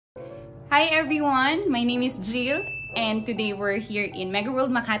Hi everyone, my name is Jill and today we're here in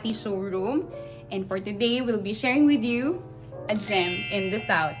Megaworld Makati showroom, and for today we'll be sharing with you a gem in the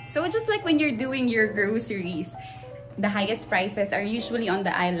south. So just like when you're doing your groceries, the highest prices are usually on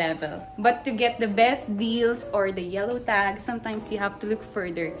the eye level, but to get the best deals or the yellow tag, sometimes you have to look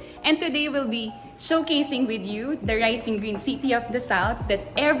further. And today we'll be showcasing with you the rising green city of the south that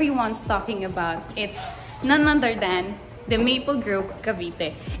everyone's talking about. It's none other than the Maple Grove,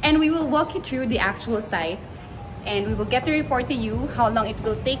 Cavite. And we will walk you through the actual site, and we will get to report to you how long it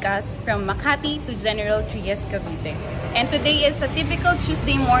will take us from Makati to General Trias, Cavite. And today is a typical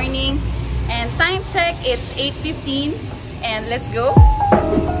Tuesday morning, and time check, it's 8:15, and let's go!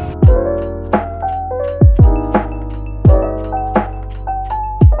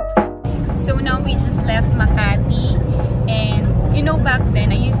 So now we just left Makati, and you know, back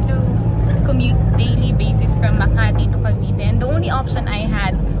then I used to commute daily basis from Makati to Cavite, and the only option I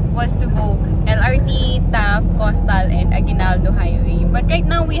had was to go LRT, TAF, Coastal, and Aguinaldo Highway. But right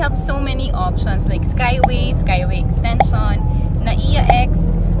now we have so many options like Skyway, Skyway Extension, NAIA-X,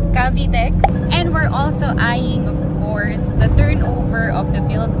 Cavite-X, and we're also eyeing, of course, the turnover of the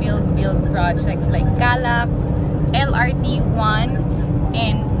build projects like Calax, LRT1,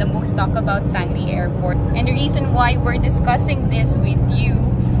 and the most talked about Sangli Airport. And the reason why we're discussing this with you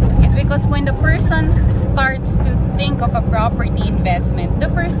is because when the person starts to think of a property investment, the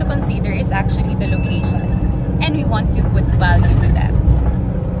first to consider is actually the location, and we want to put value to that.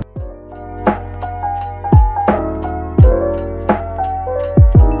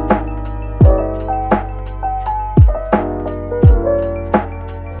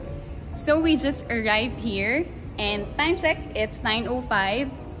 So we just arrived here, and time check, it's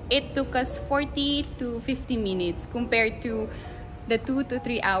 9:05. It took us 40 to 50 minutes compared to the 2 to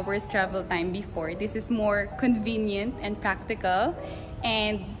 3 hours travel time before. This is more convenient and practical,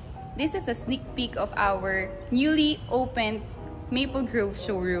 and this is a sneak peek of our newly opened Maple Grove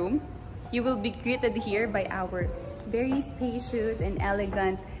showroom. You will be greeted here by our very spacious and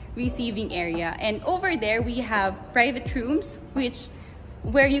elegant receiving area, and over there we have private rooms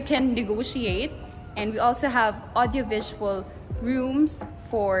where you can negotiate, and we also have audiovisual rooms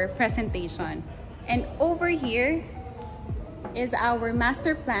for presentation. And over here is our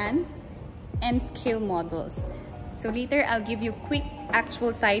master plan and scale models. So later I'll give you quick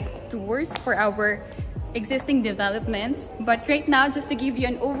actual site tours for our existing developments, but right now, just to give you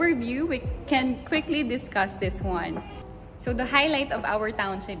an overview, we can quickly discuss this one. So the highlight of our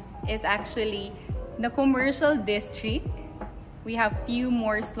township is actually the commercial district. We have few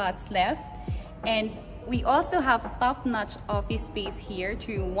more slots left, and we also have top-notch office space here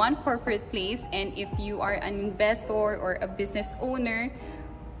through one corporate place. And if you are an investor or a business owner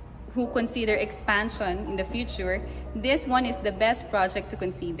who consider expansion in the future, this one is the best project to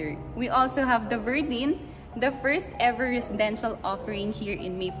consider. We also have the Verdin, the first ever residential offering here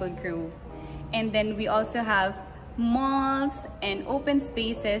in Maple Grove. And then we also have malls and open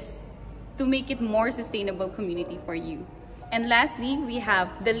spaces to make it more sustainable community for you. And lastly, we have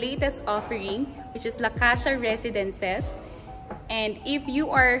the latest offering, which is La Cassia Residences. And if you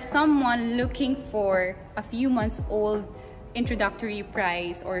are someone looking for a few months old introductory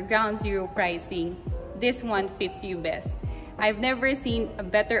price or ground zero pricing, this one fits you best. I've never seen a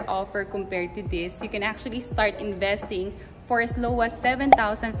better offer compared to this. You can actually start investing for as low as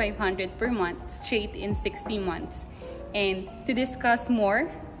 7,500 per month straight in 60 months. And to discuss more,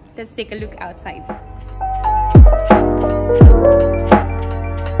 let's take a look outside.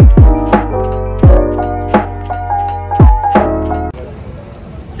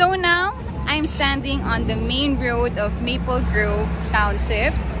 So now I'm standing on the main road of Maple Grove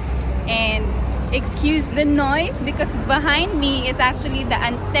Township, and excuse the noise because behind me is actually the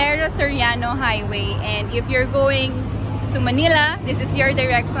Antero-Soriano Highway, and if you're going to Manila, this is your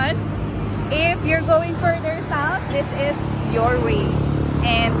direction. If you're going further south, this is your way.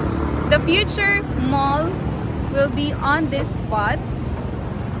 And the future mall will be on this spot,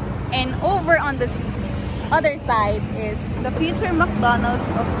 and over on the other side is the future McDonald's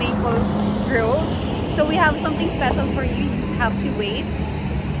of Maple Grove. So we have something special for you, you just have to wait.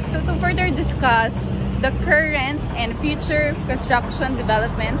 So to further discuss the current and future construction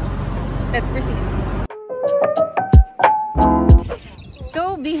developments, let's proceed.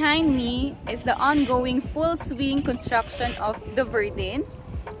 So behind me is the ongoing full swing construction of the Verdin.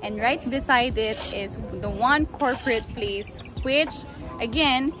 And right beside it is the one corporate place, which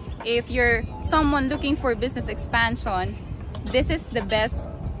again, if you're someone looking for business expansion, this is the best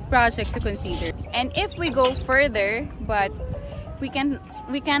project to consider. And if we go further, but we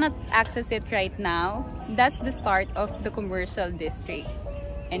cannot access it right now, that's the start of the commercial district.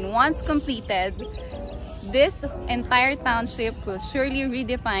 And once completed, this entire township will surely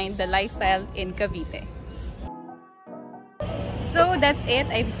redefine the lifestyle in Cavite. So that's it.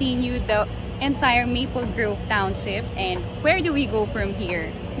 I've seen you the entire Maple Grove Township, and where do we go from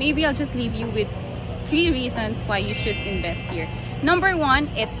here? Maybe I'll just leave you with 3 reasons why you should invest here. Number 1,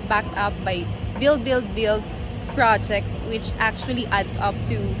 it's backed up by build projects, which actually adds up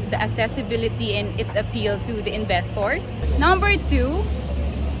to the accessibility and its appeal to the investors. Number 2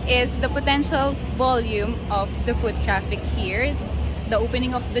 is the potential volume of the foot traffic here, the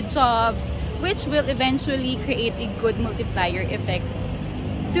opening of the jobs, which will eventually create a good multiplier effects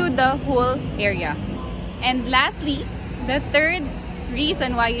to the whole area. And lastly, the 3rd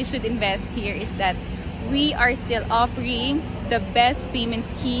reason why you should invest here is that we are still offering the best payment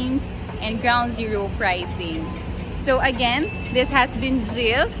schemes and ground zero pricing. So again, this has been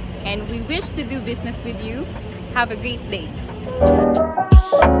Jill, and we wish to do business with you. Have a great day.